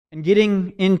And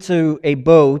getting into a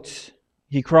boat,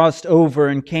 he crossed over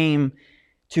and came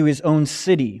to his own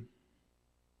city.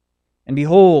 And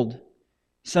behold,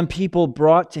 some people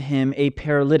brought to him a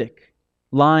paralytic,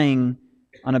 lying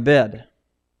on a bed.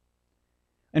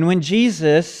 And when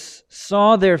Jesus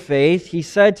saw their faith, he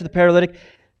said to the paralytic,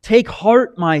 "Take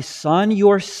heart, my son,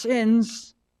 your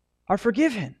sins are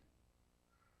forgiven."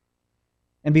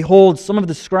 And behold, some of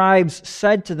the scribes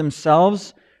said to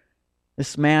themselves,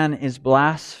 "This man is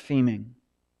blaspheming."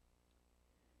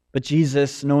 But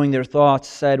Jesus, knowing their thoughts,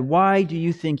 said, "Why do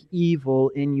you think evil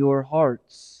in your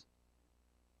hearts?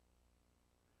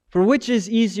 For which is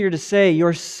easier to say,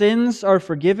 'Your sins are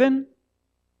forgiven,'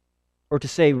 or to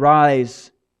say,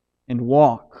 'Rise and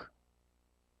walk'?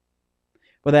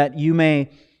 But that you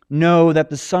may know that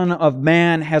the Son of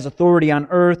Man has authority on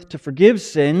earth to forgive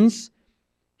sins,"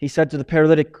 he said to the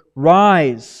paralytic,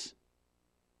 "Rise,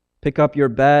 pick up your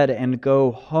bed and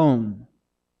go home."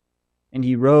 And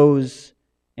he rose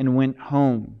and went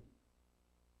home.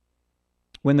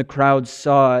 When the crowd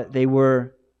saw it, they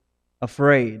were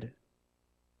afraid,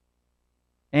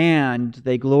 and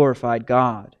they glorified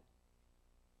God,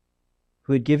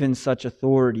 who had given such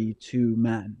authority to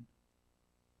men.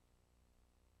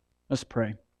 Let's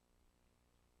pray.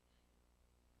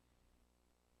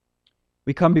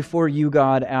 We come before you,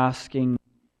 God, asking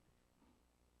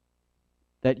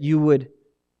that you would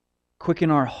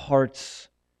quicken our hearts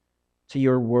to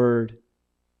your word.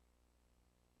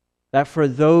 That for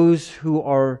those who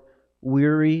are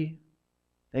weary,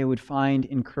 they would find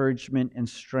encouragement and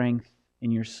strength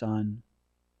in your Son.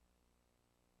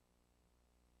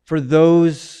 For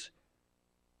those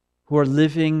who are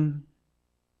living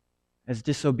as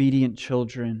disobedient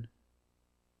children,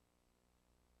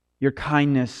 your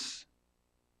kindness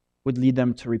would lead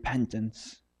them to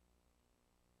repentance.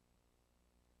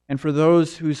 And for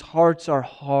those whose hearts are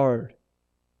hard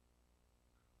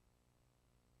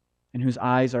and whose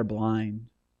eyes are blind,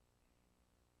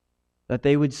 that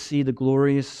they would see the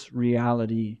glorious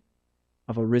reality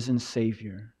of a risen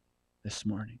Savior this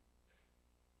morning.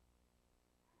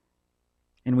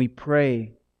 And we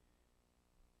pray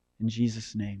in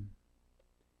Jesus' name.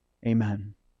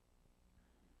 Amen.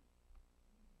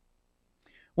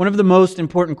 One of the most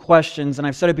important questions, and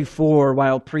I've said it before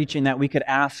while preaching, that we could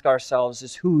ask ourselves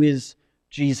is, who is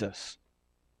Jesus?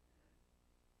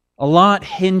 A lot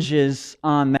hinges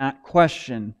on that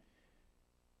question.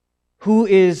 Who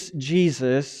is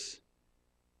Jesus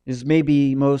is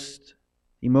maybe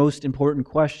the most important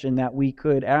question that we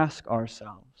could ask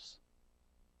ourselves.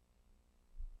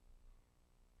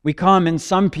 We come, and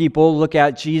some people look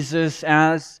at Jesus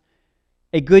as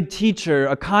a good teacher,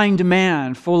 a kind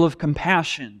man, full of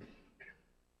compassion.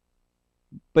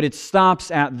 But it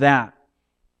stops at that.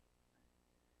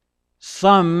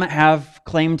 Some have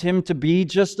claimed him to be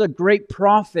just a great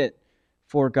prophet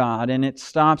for God, and it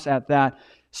stops at that.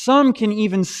 Some can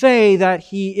even say that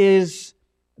he is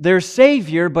their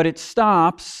Savior, but it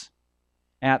stops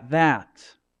at that.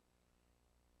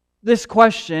 This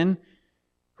question,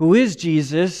 who is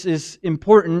Jesus, is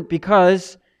important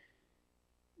because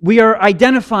we are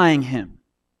identifying him.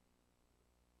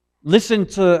 Listen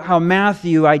to how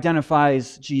Matthew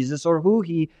identifies Jesus, or who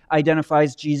he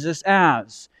identifies Jesus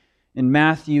as. In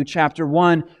Matthew chapter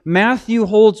 1, Matthew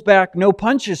holds back no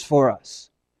punches for us.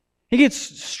 He gets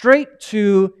straight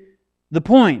to the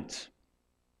point.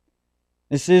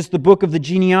 This is the book of the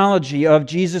genealogy of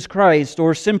Jesus Christ,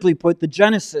 or simply put, the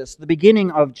Genesis, the beginning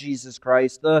of Jesus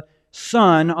Christ, the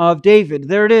son of David.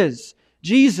 There it is.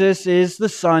 Jesus is the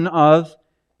son of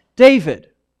David.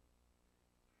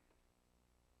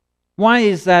 Why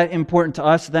is that important to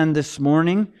us then this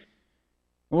morning?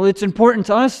 Well, it's important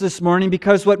to us this morning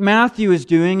because what Matthew is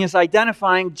doing is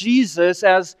identifying Jesus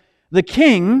as the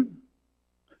King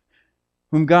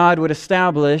whom God would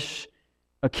establish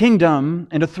a kingdom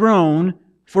and a throne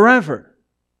forever.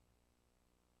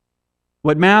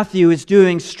 What Matthew is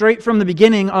doing straight from the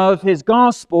beginning of his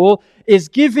gospel is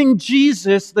giving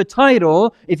Jesus the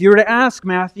title. If you were to ask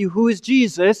Matthew, who is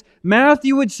Jesus?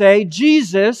 Matthew would say,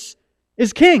 Jesus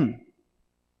is King.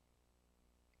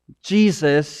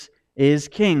 Jesus is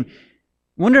King.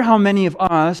 Wonder how many of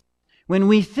us, when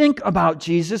we think about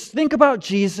Jesus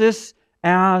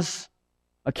as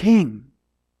a king.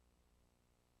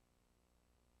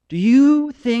 Do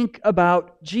you think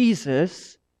about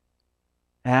Jesus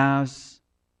as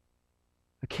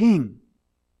a king?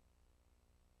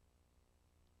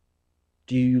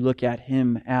 Do you look at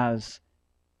him as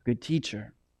a good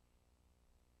teacher?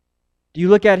 Do you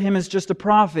look at him as just a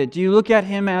prophet? Do you look at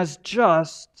him as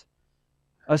just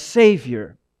a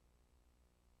Savior?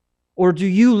 Or do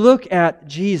you look at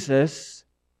Jesus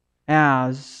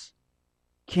as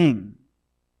King.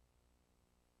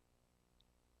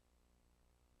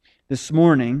 This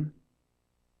morning,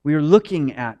 we are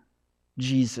looking at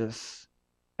Jesus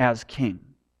as King.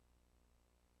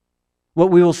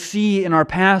 What we will see in our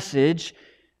passage,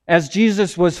 as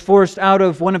Jesus was forced out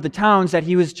of one of the towns that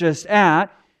he was just at,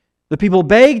 the people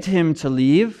begged him to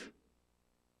leave.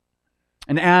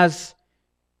 And as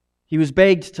he was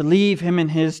begged to leave, him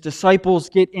and his disciples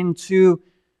get into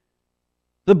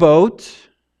the boat.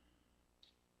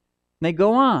 They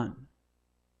go on.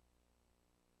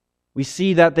 We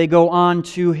see that they go on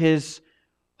to his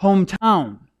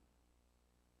hometown.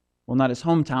 Well, not his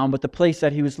hometown, but the place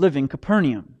that he was living,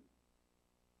 Capernaum.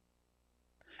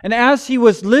 And as he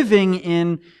was living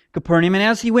in Capernaum, and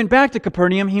as he went back to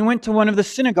Capernaum, he went to one of the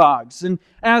synagogues. And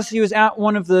as he was at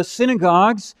one of the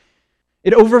synagogues,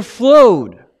 it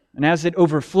overflowed. And as it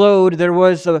overflowed, there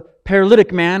was a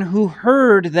paralytic man who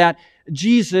heard that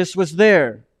Jesus was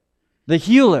there, the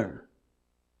healer,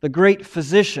 the great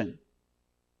physician.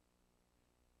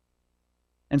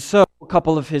 And so a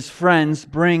couple of his friends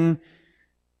bring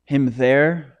him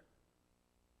there.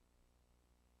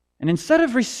 And instead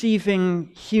of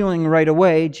receiving healing right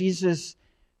away, Jesus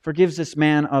forgives this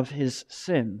man of his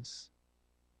sins.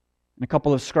 And a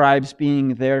couple of scribes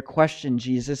being there question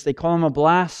Jesus. They call him a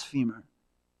blasphemer.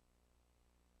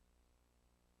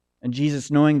 And Jesus,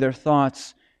 knowing their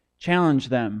thoughts, challenged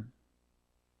them.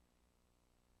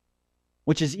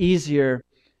 Which is easier,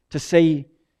 to say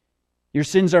your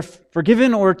sins are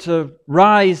forgiven or to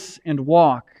rise and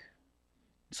walk?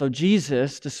 So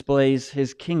Jesus displays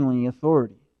his kingly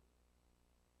authority.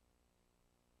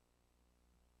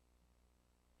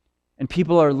 And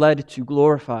people are led to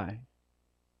glorify,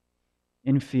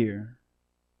 in fear,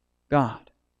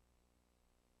 God.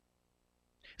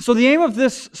 So the aim of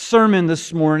this sermon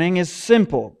this morning is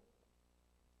simple.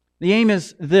 The aim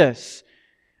is this.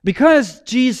 Because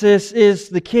Jesus is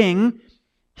the King,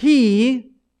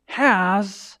 He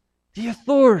has the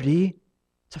authority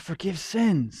to forgive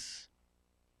sins.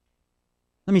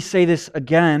 Let me say this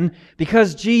again.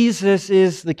 Because Jesus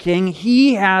is the King,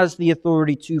 He has the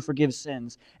authority to forgive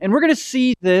sins. And we're going to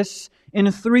see this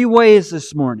in three ways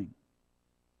this morning.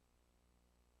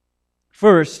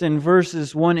 First, in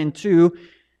verses 1 and 2,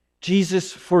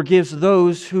 Jesus forgives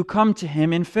those who come to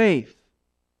Him in faith.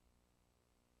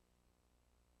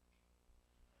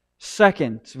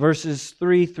 Second, verses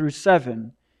 3 through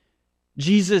 7,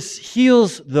 Jesus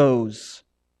heals those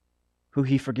who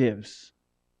He forgives.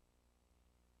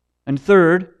 And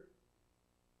third,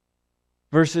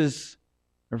 verse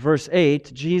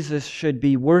 8, Jesus should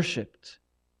be worshipped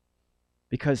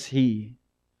because He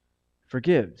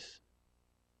forgives.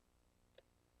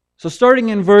 So starting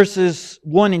in verses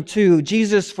 1 and 2,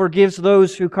 Jesus forgives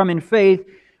those who come in faith.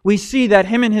 We see that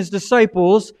Him and His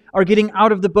disciples are getting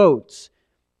out of the boats.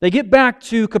 They get back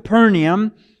to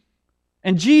Capernaum,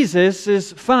 and Jesus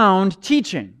is found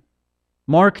teaching.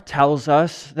 Mark tells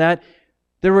us that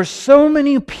there were so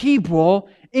many people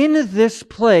in this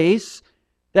place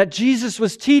that Jesus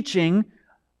was teaching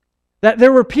that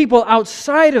there were people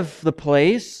outside of the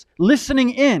place listening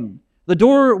in. The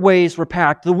doorways were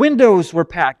packed. The windows were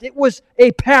packed. It was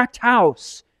a packed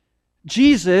house.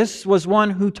 Jesus was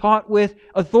one who taught with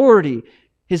authority.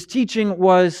 His teaching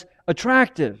was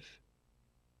attractive.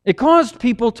 It caused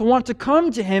people to want to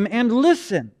come to Him and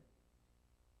listen.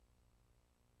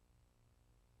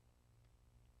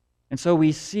 And so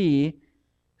we see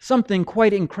something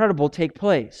quite incredible take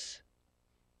place.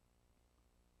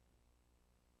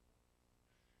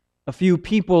 A few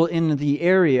people in the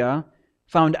area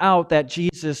found out that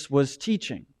Jesus was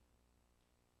teaching.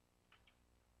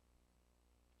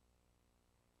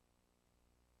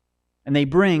 And they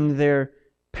bring their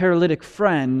paralytic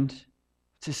friend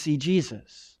to see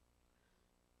Jesus.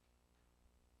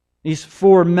 These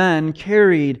 4 men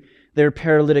carried their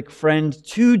paralytic friend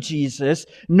to Jesus,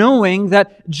 knowing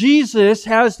that Jesus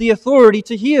has the authority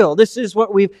to heal. This is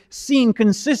what we've seen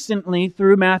consistently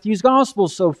through Matthew's Gospel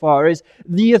so far, is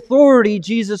the authority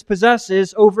Jesus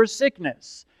possesses over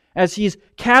sickness, as He's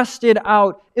casted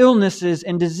out illnesses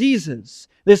and diseases.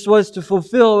 This was to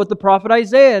fulfill what the prophet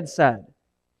Isaiah had said.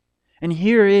 And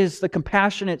here is the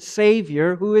compassionate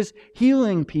Savior who is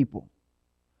healing people.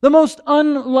 The most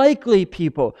unlikely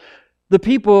people. The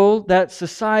people that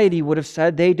society would have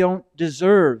said they don't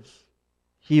deserve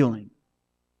healing.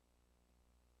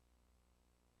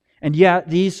 And yet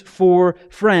these 4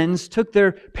 friends took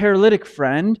their paralytic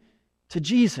friend to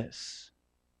Jesus.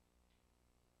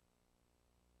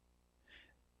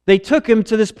 They took him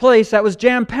to this place that was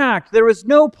jam-packed. There was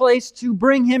no place to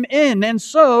bring him in. And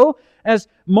so, as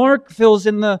Mark fills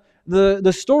in the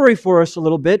the story for us a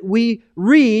little bit, we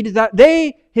read that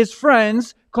his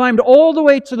friends, climbed all the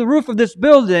way to the roof of this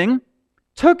building,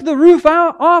 took the roof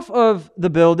off of the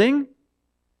building,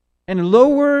 and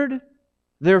lowered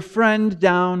their friend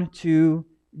down to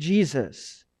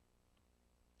Jesus.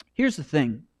 Here's the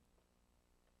thing.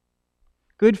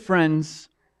 Good friends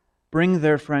bring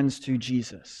their friends to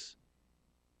Jesus.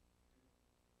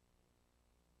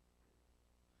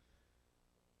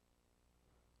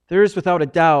 There is without a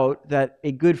doubt that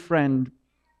a good friend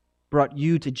brought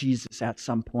you to Jesus at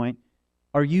some point.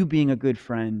 Are you being a good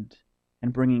friend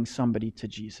and bringing somebody to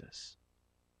Jesus?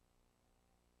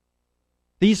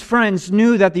 These friends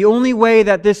knew that the only way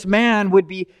that this man would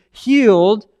be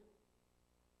healed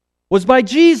was by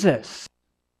Jesus.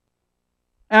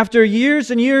 After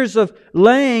years and years of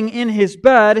laying in his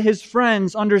bed, his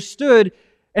friends understood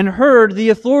and heard the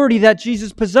authority that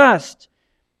Jesus possessed.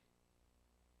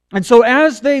 And so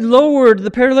as they lowered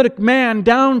the paralytic man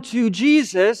down to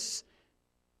Jesus,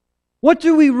 what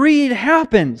do we read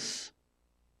happens?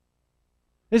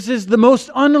 This is the most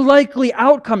unlikely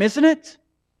outcome, isn't it?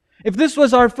 If this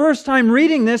was our first time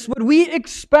reading this, would we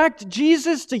expect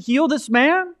Jesus to heal this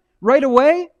man right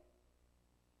away?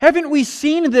 Haven't we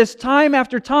seen this time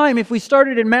after time if we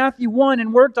started in Matthew 1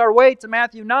 and worked our way to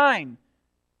Matthew 9?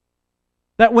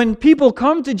 That when people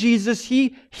come to Jesus,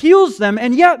 He heals them,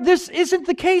 and yet this isn't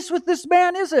the case with this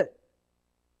man, is it?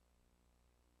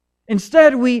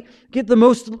 Instead, we get the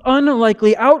most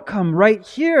unlikely outcome right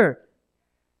here.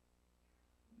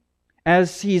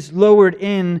 As he's lowered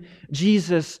in,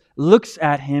 Jesus looks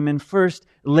at him and first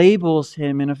labels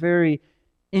him in a very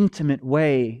intimate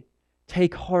way.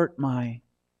 "Take heart, my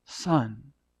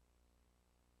son."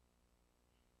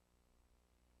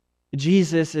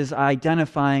 Jesus is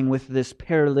identifying with this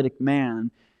paralytic man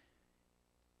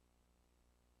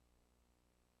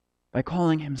by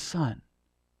calling him son.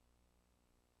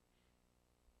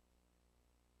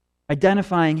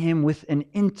 Identifying him with an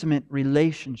intimate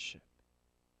relationship.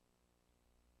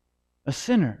 A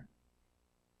sinner.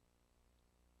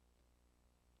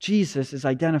 Jesus is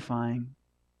identifying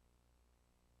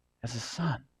as a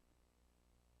son.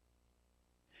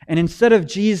 And instead of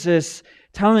Jesus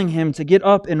telling him to get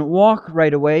up and walk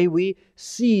right away, we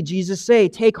see Jesus say,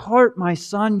 "Take heart, my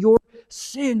son, your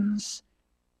sins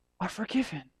are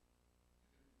forgiven."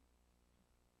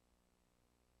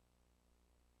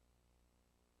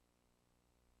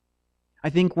 I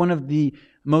think one of the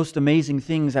most amazing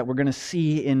things that we're going to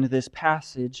see in this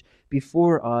passage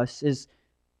before us is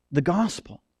the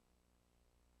gospel,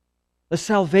 the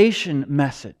salvation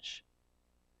message.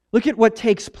 Look at what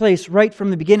takes place right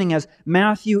from the beginning as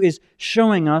Matthew is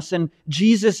showing us and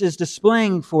Jesus is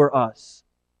displaying for us.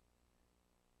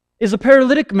 Is a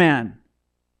paralytic man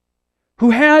who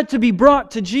had to be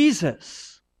brought to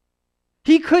Jesus.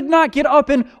 He could not get up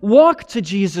and walk to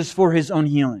Jesus for his own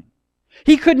healing.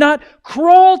 He could not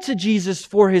crawl to Jesus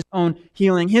for his own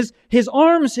healing. His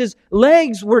arms, his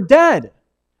legs were dead.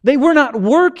 They were not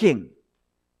working.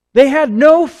 They had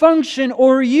no function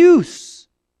or use.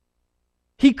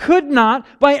 He could not,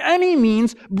 by any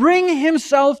means, bring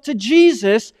himself to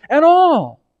Jesus at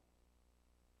all.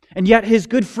 And yet his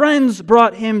good friends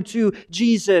brought him to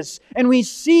Jesus. And we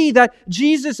see that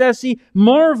Jesus, as he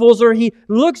marvels or he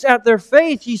looks at their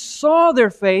faith, he saw their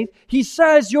faith. He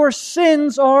says, "Your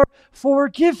sins are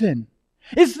forgiven."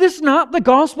 Is this not the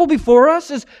gospel before us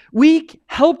as we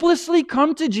helplessly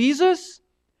come to Jesus?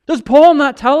 Does Paul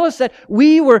not tell us that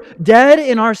we were dead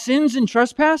in our sins and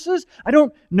trespasses? I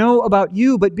don't know about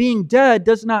you, but being dead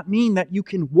does not mean that you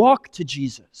can walk to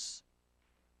Jesus.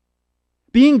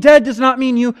 Being dead does not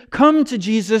mean you come to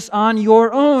Jesus on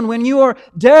your own. When you are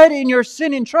dead in your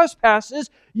sin and trespasses,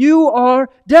 you are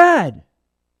dead.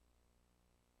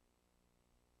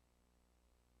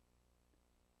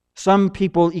 Some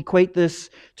people equate this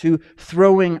to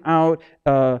throwing out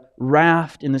a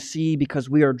raft in the sea because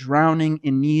we are drowning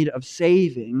in need of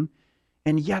saving,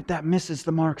 and yet that misses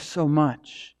the mark so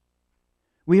much.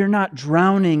 We are not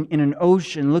drowning in an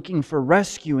ocean looking for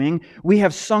rescuing. We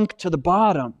have sunk to the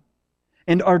bottom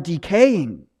and are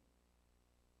decaying.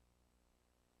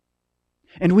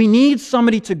 And we need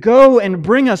somebody to go and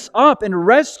bring us up and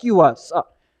rescue us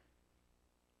up.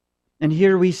 And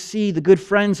here we see the good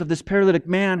friends of this paralytic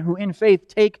man who in faith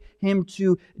take him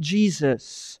to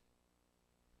Jesus.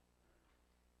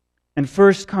 And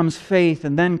first comes faith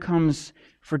and then comes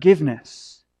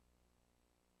forgiveness.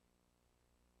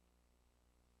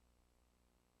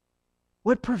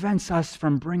 What prevents us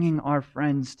from bringing our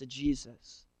friends to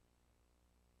Jesus?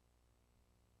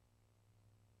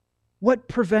 What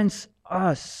prevents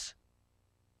us?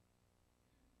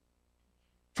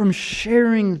 from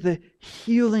sharing the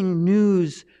healing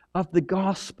news of the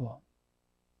gospel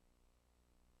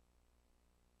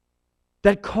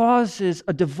that causes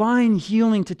a divine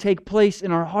healing to take place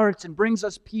in our hearts and brings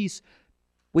us peace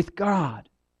with God?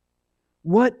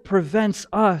 What prevents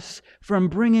us from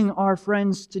bringing our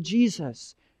friends to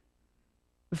Jesus?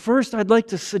 First, I'd like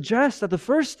to suggest that the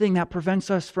first thing that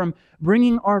prevents us from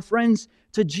bringing our friends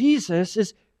to Jesus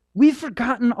is we've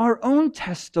forgotten our own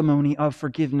testimony of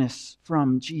forgiveness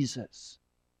from Jesus.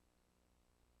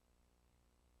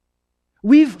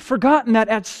 We've forgotten that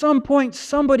at some point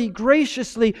somebody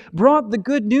graciously brought the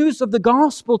good news of the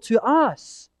gospel to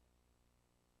us.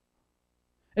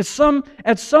 At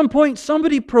some point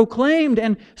somebody proclaimed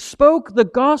and spoke the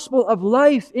gospel of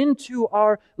life into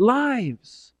our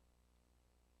lives.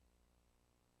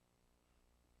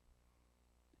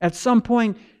 At some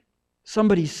point,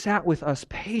 somebody sat with us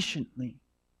patiently,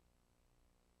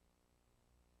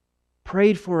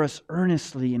 prayed for us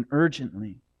earnestly and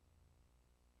urgently.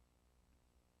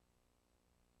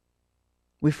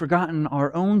 We've forgotten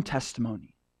our own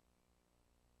testimony,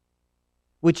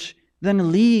 which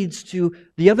then leads to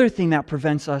the other thing that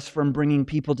prevents us from bringing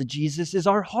people to Jesus is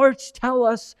our hearts tell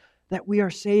us that we are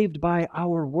saved by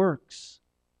our works.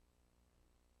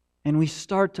 And we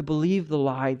start to believe the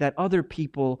lie that other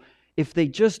people, if they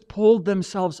just pulled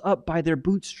themselves up by their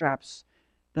bootstraps,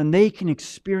 then they can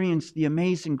experience the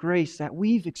amazing grace that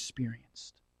we've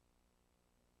experienced.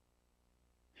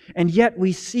 And yet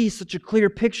we see such a clear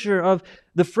picture of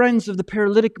the friends of the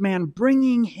paralytic man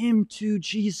bringing him to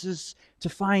Jesus to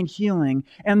find healing.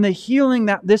 And the healing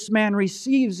that this man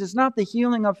receives is not the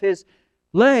healing of his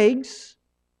legs,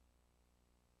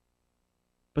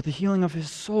 but the healing of his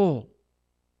soul.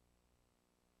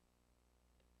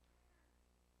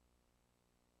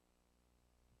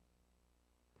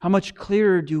 How much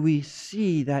clearer do we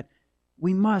see that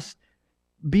we must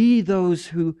be those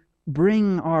who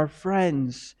bring our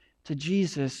friends to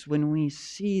Jesus when we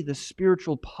see the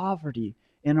spiritual poverty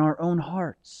in our own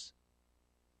hearts?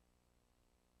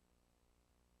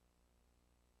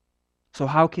 So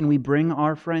how can we bring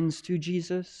our friends to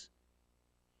Jesus?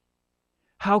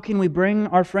 How can we bring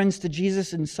our friends to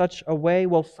Jesus in such a way?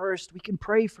 Well, first, we can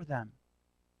pray for them.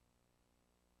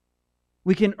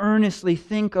 We can earnestly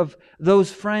think of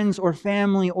those friends or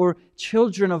family or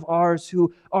children of ours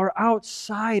who are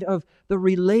outside of the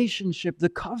relationship, the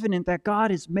covenant that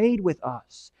God has made with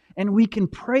us. And we can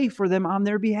pray for them on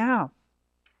their behalf.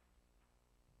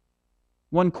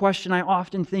 One question I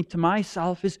often think to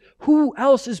myself is, who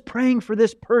else is praying for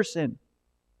this person?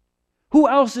 Who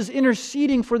else is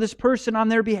interceding for this person on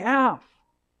their behalf?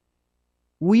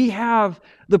 We have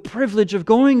the privilege of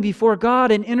going before God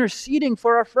and interceding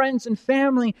for our friends and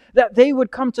family that they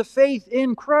would come to faith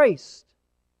in Christ,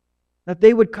 that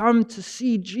they would come to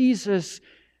see Jesus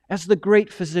as the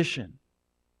great physician.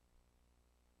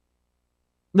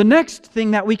 The next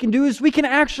thing that we can do is we can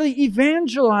actually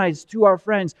evangelize to our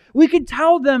friends. We can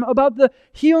tell them about the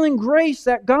healing grace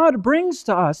that God brings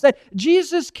to us, that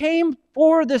Jesus came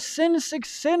for the sin-sick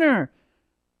sinner,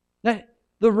 that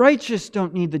the righteous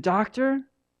don't need the doctor,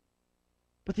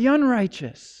 but the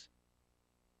unrighteous.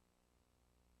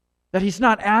 That He's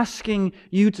not asking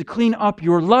you to clean up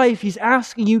your life. He's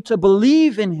asking you to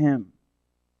believe in Him.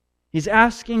 He's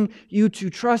asking you to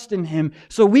trust in Him.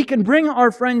 So we can bring our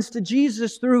friends to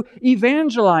Jesus through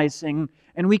evangelizing,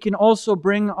 and we can also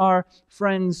bring our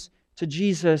friends to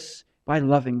Jesus by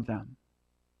loving them.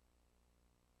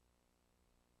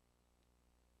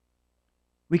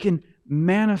 We can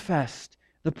manifest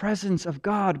the presence of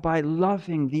God by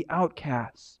loving the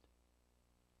outcast,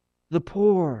 the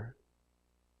poor,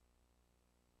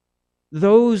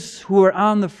 those who are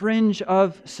on the fringe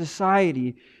of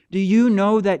society. Do you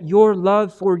know that your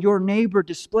love for your neighbor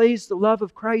displays the love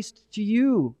of Christ to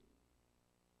you?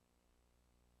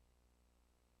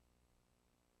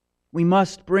 We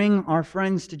must bring our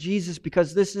friends to Jesus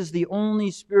because this is the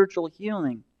only spiritual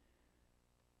healing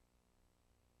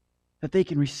that they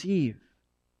can receive.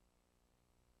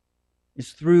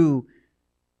 Is through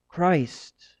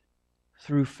Christ,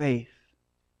 through faith.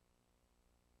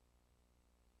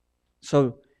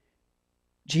 So,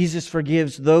 Jesus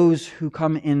forgives those who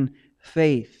come in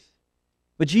faith.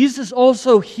 But Jesus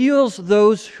also heals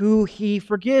those who He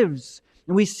forgives.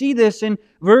 And we see this in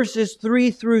verses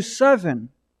 3 through 7.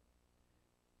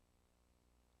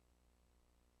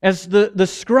 As the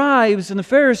scribes and the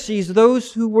Pharisees,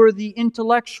 those who were the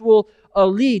intellectual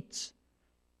elite,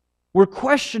 were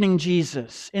questioning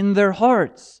Jesus in their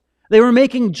hearts. They were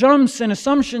making jumps and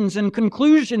assumptions and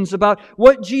conclusions about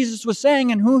what Jesus was saying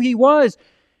and who He was.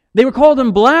 They were called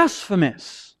Him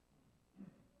blasphemous.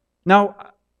 Now,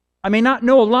 I may not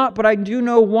know a lot, but I do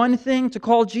know one thing: to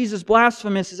call Jesus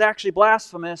blasphemous is actually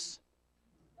blasphemous.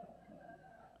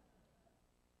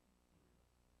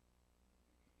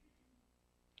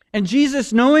 And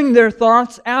Jesus, knowing their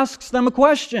thoughts, asks them a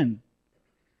question.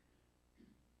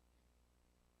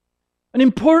 An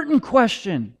important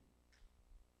question.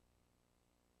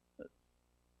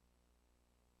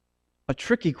 A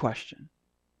tricky question.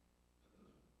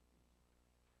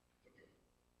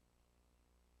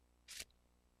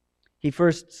 He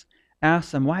first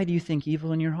asks them, why do you think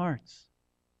evil in your hearts?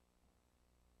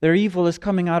 Their evil is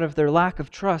coming out of their lack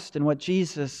of trust in what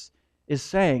Jesus is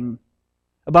saying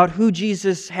about who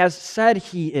Jesus has said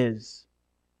He is.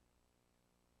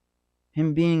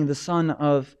 Him being the Son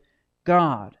of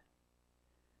God.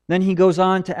 Then He goes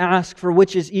on to ask for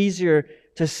which is easier,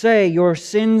 to say your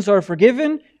sins are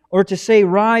forgiven, or to say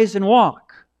rise and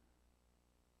walk.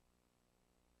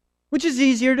 Which is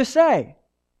easier to say?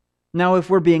 Now, if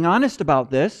we're being honest about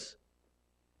this,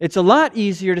 it's a lot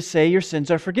easier to say your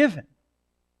sins are forgiven.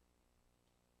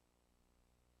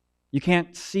 You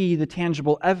can't see the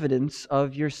tangible evidence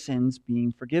of your sins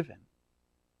being forgiven.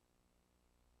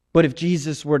 But if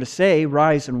Jesus were to say,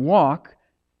 rise and walk,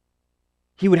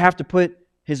 He would have to put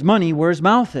His money where His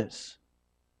mouth is.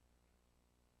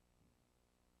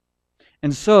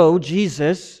 And so,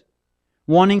 Jesus,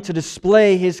 wanting to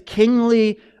display His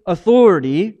kingly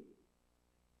authority,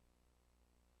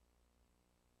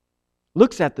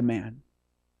 looks at the man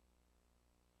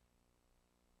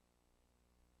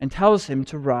and tells him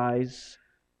to rise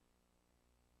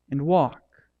and walk.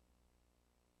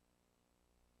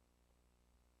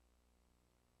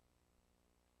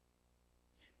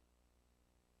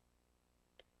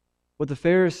 What the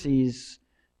Pharisees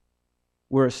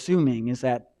were assuming is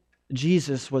that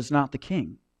Jesus was not the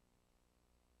king.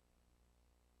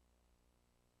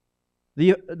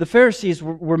 The Pharisees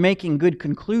were making good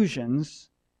conclusions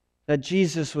that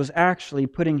Jesus was actually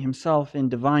putting Himself in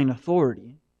divine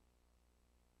authority.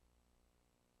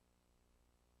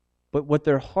 But what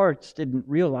their hearts didn't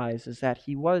realize is that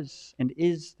He was and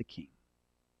is the King.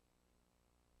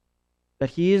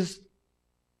 That He is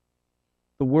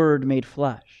the Word made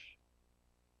flesh.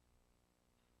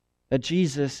 That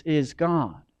Jesus is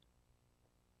God.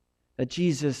 That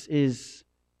Jesus is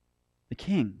the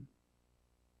King.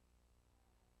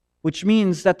 Which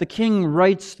means that the King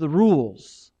writes the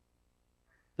rules.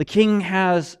 The King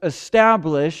has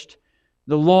established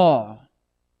the law.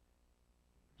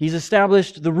 He's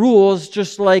established the rules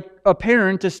just like a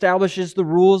parent establishes the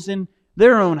rules in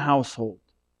their own household.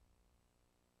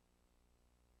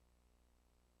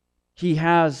 He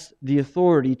has the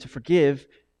authority to forgive,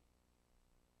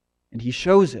 and He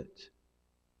shows it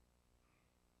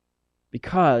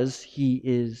because He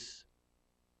is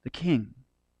the King.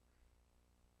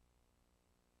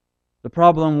 The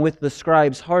problem with the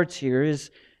scribes' hearts here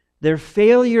is their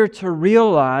failure to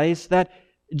realize that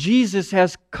Jesus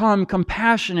has come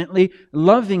compassionately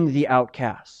loving the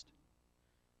outcast.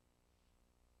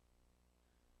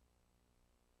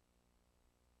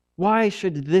 Why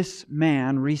should this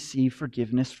man receive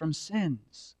forgiveness from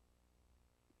sins?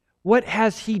 What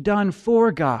has he done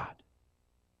for God?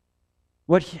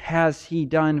 What has he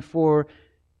done for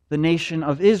the nation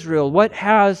of Israel? What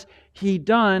has he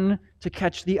done to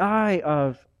catch the eye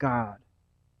of God?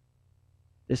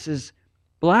 This is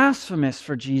blasphemous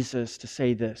for Jesus to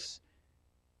say this.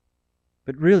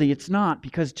 But really it's not,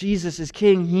 because Jesus is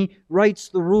King. He writes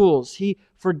the rules. He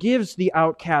forgives the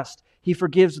outcast. He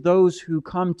forgives those who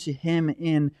come to Him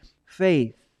in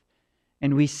faith.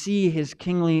 And we see His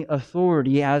kingly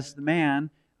authority as the man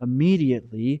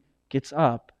immediately gets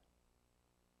up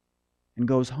and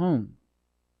goes home.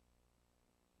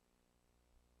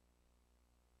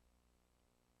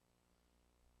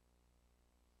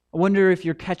 I wonder if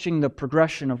you're catching the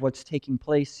progression of what's taking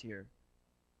place here.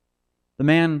 The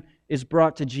man is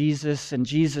brought to Jesus, and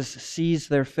Jesus sees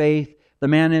their faith. The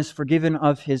man is forgiven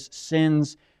of his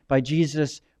sins by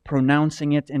Jesus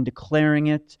pronouncing it and declaring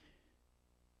it.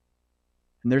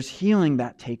 And there's healing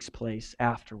that takes place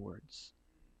afterwards.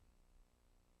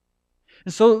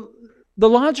 And so the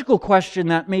logical question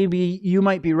that maybe you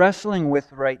might be wrestling with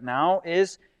right now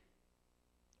is,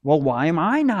 well, why am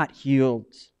I not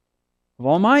healed of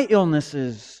all my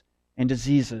illnesses and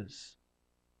diseases?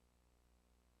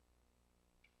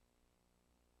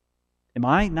 Am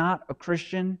I not a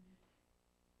Christian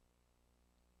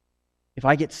if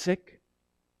I get sick?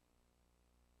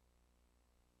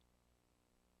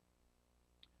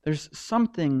 There's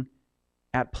something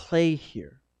at play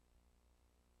here.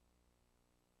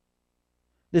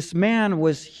 This man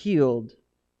was healed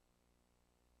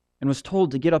and was told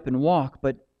to get up and walk,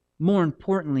 but more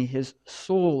importantly, his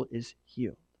soul is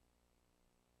healed.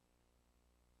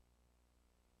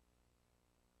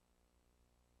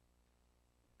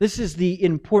 This is the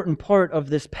important part of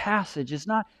this passage. It's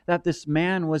not that this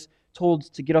man was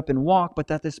told to get up and walk, but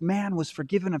that this man was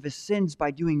forgiven of his sins by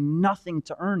doing nothing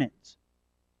to earn it.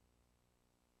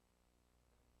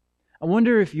 I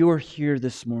wonder if you're here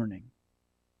this morning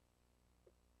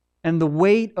and the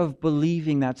weight of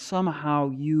believing that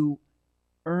somehow you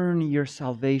earn your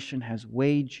salvation has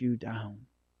weighed you down,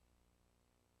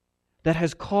 that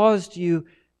has caused you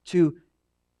to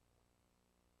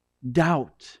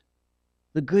doubt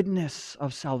the goodness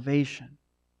of salvation,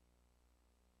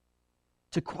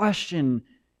 to question,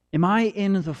 am I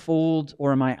in the fold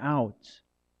or am I out?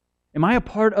 Am I a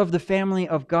part of the family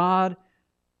of God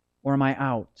or am I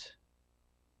out?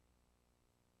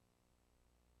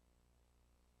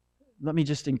 Let me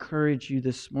just encourage you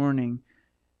this morning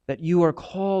that you are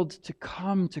called to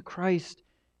come to Christ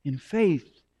in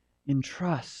faith, in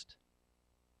trust.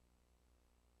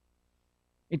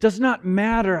 It does not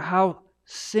matter how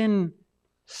sin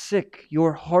sick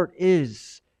your heart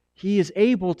is, He is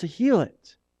able to heal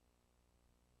it.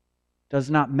 Does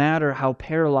not matter how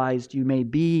paralyzed you may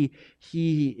be,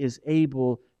 He is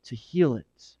able to heal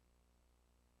it.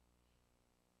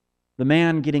 The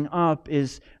man getting up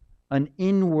is an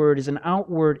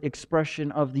outward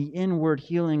expression of the inward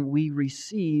healing we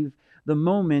receive the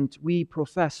moment we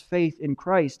profess faith in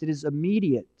Christ. It is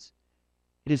immediate.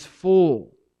 It is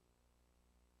full.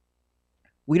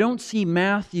 We don't see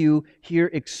Matthew here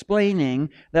explaining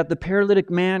that the paralytic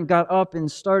man got up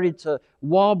and started to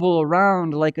wobble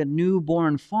around like a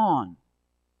newborn fawn.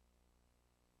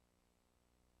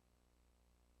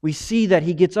 We see that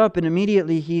he gets up and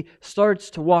immediately he starts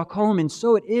to walk home. And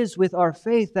so it is with our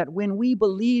faith that when we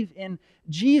believe in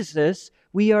Jesus,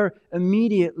 we are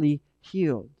immediately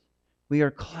healed. We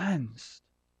are cleansed.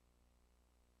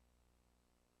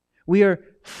 We are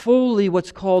fully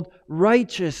what's called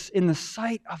righteous in the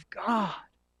sight of God.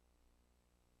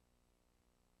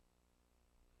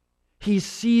 He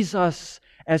sees us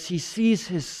as He sees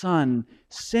His Son,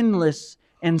 sinless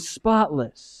and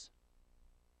spotless.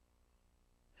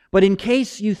 But in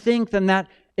case you think then that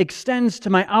extends to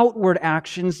my outward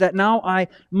actions, that now I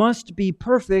must be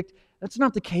perfect, that's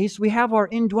not the case. We have our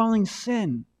indwelling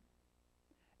sin.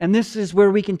 And this is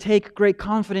where we can take great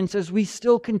confidence as we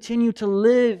still continue to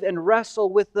live and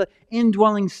wrestle with the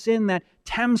indwelling sin that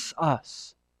tempts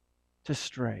us to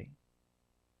stray.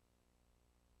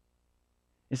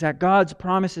 Is that God's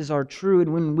promises are true,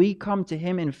 and when we come to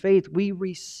Him in faith, we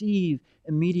receive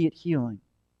immediate healing.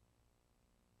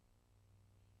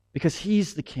 Because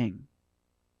He's the King.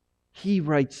 He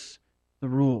writes the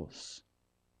rules.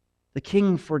 The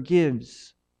King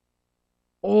forgives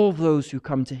all those who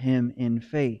come to Him in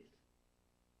faith.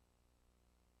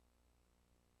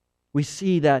 We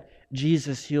see that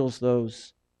Jesus heals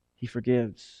those He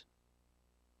forgives.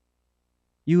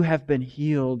 You have been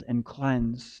healed and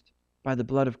cleansed by the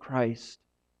blood of Christ.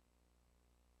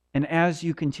 And as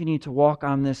you continue to walk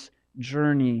on this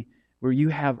journey where you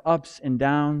have ups and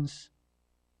downs,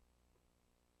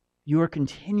 you are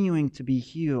continuing to be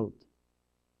healed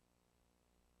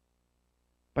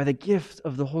by the gift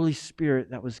of the Holy Spirit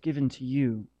that was given to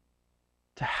you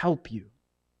to help you.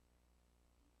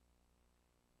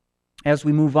 As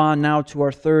we move on now to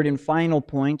our third and final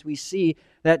point, we see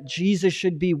that Jesus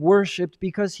should be worshipped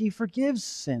because He forgives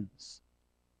sins.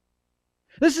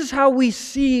 This is how we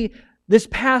see this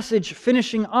passage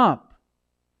finishing up.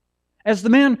 As the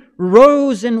man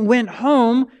rose and went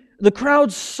home, the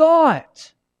crowd saw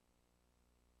it.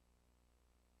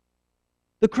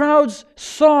 The crowds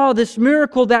saw this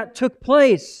miracle that took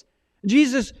place.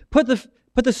 Jesus put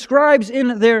the scribes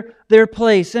in their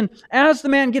place. And as the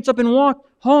man gets up and walked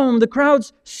home, the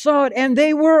crowds saw it and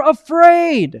they were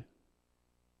afraid.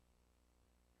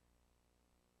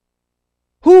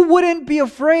 Who wouldn't be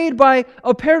afraid by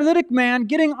a paralytic man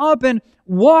getting up and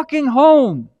walking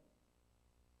home?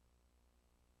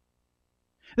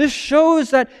 This shows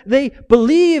that they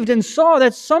believed and saw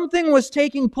that something was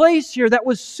taking place here that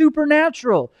was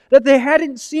supernatural, that they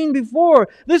hadn't seen before.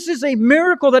 This is a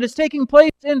miracle that is taking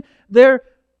place in their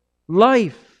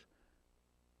life.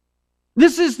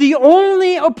 This is the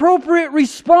only appropriate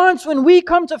response when we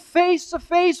come to face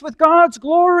with God's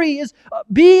glory, is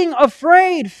being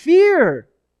afraid, fear.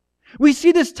 We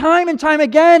see this time and time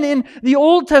again in the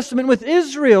Old Testament with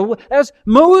Israel. As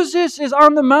Moses is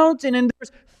on the mountain and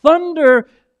there's thunder,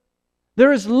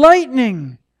 there is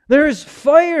lightning, there is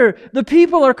fire. The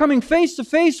people are coming face to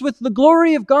face with the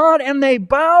glory of God and they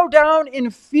bow down in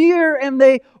fear and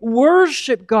they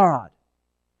worship God.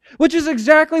 Which is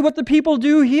exactly what the people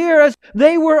do here. As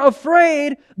they were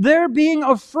afraid, their being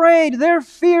afraid, their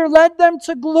fear led them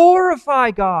to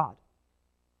glorify God.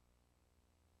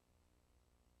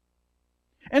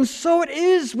 And so it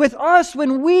is with us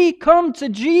when we come to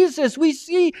Jesus. We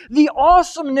see the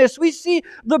awesomeness, we see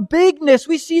the bigness,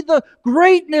 we see the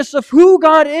greatness of who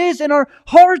God is, and our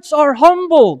hearts are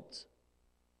humbled.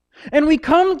 And we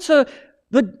come to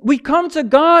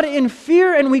God in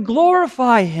fear and we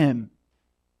glorify Him.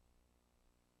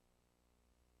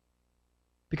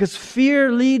 Because fear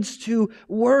leads to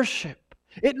worship.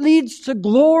 It leads to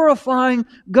glorifying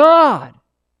God.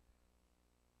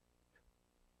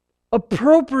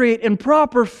 Appropriate and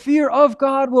proper fear of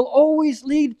God will always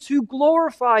lead to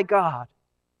glorify God,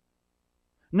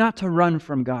 not to run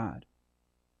from God.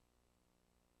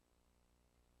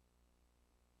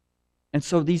 And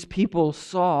so these people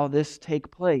saw this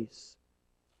take place.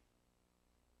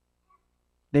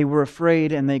 They were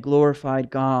afraid and they glorified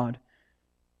God.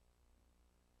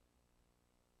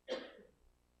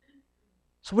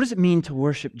 So what does it mean to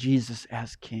worship Jesus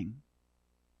as King?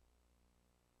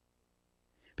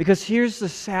 Because here's the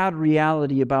sad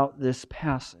reality about this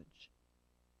passage.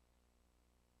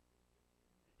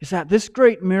 Is that this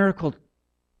great miracle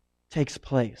takes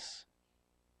place.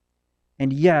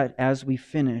 And yet, as we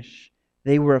finish,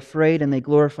 they were afraid and they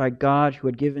glorified God who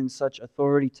had given such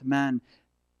authority to men.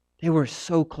 They were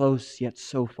so close yet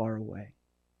so far away.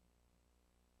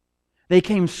 They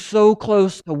came so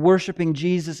close to worshiping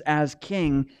Jesus as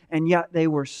King, and yet they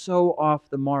were so off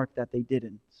the mark that they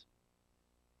didn't.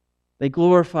 They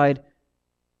glorified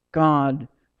God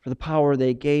for the power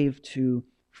He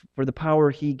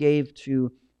gave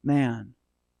to man.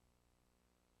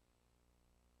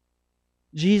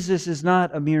 Jesus is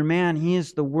not a mere man. He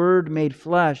is the Word made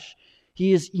flesh.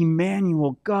 He is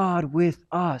Emmanuel, God with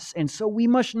us. And so we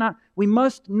must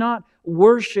not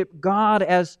worship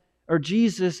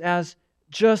Jesus as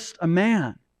just a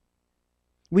man.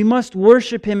 We must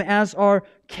worship Him as our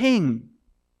King.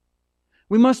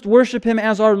 We must worship Him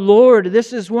as our Lord.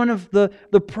 This is one of the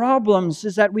problems,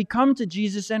 is that we come to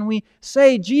Jesus and we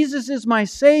say, Jesus is my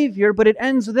Savior, but it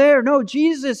ends there. No,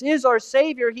 Jesus is our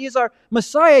Savior. He is our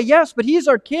Messiah, yes, but He is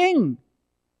our King.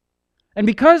 And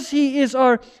because He is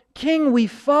our King, we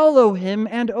follow Him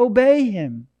and obey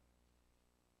Him.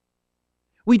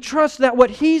 We trust that what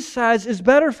He says is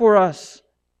better for us.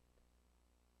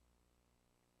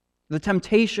 The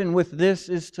temptation with this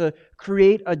is to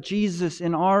create a Jesus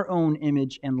in our own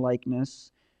image and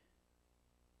likeness,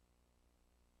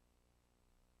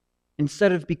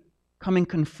 instead of becoming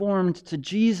conformed to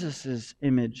Jesus'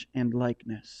 image and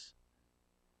likeness.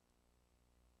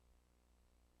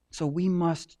 So we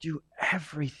must do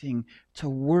everything to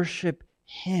worship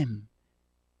Him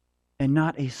and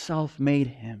not a self-made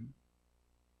Him.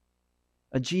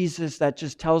 A Jesus that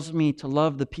just tells me to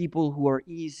love the people who are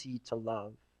easy to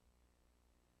love.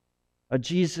 A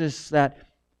Jesus that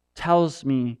tells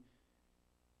me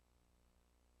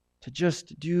to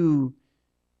just do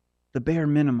the bare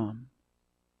minimum.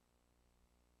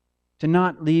 To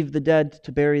not leave the dead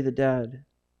to bury the dead.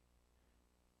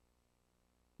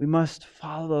 We must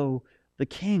follow the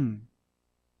King,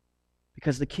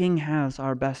 because the King has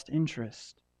our best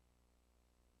interest.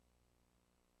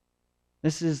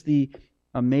 This is the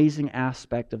amazing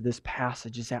aspect of this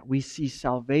passage, is that we see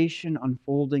salvation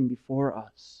unfolding before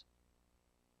us.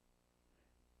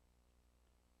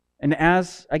 And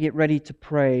as I get ready to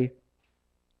pray,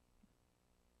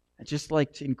 I'd just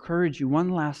like to encourage you one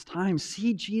last time,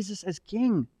 see Jesus as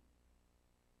King.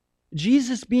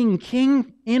 Jesus being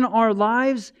King in our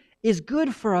lives is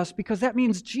good for us, because that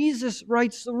means Jesus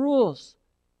writes the rules.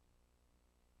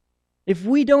 If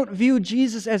we don't view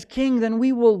Jesus as King, then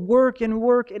we will work and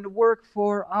work and work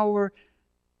for our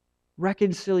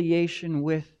reconciliation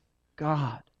with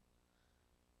God.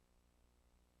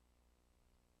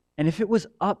 And if it was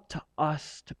up to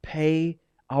us to pay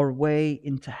our way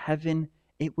into heaven,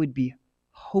 it would be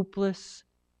hopeless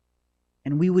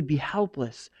and we would be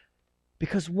helpless.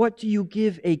 Because what do you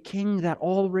give a king that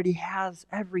already has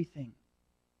everything?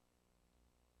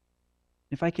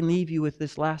 If I can leave you with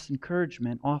this last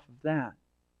encouragement off of that,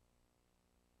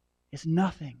 is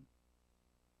nothing.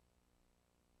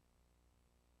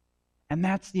 And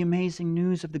that's the amazing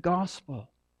news of the gospel,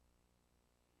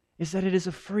 is that it is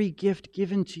a free gift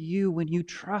given to you when you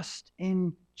trust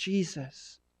in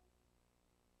Jesus.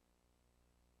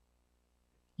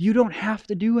 You don't have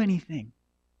to do anything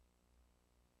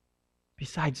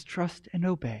besides trust and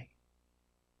obey,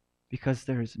 because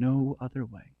there is no other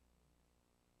way.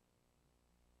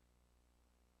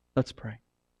 Let's pray.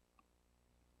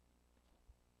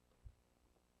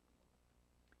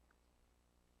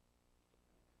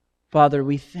 Father,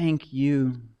 we thank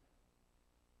you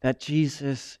that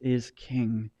Jesus is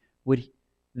King. Would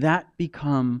that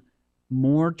become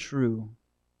more true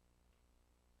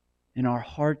in our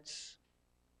hearts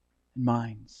and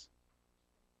minds?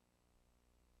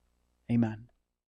 Amen.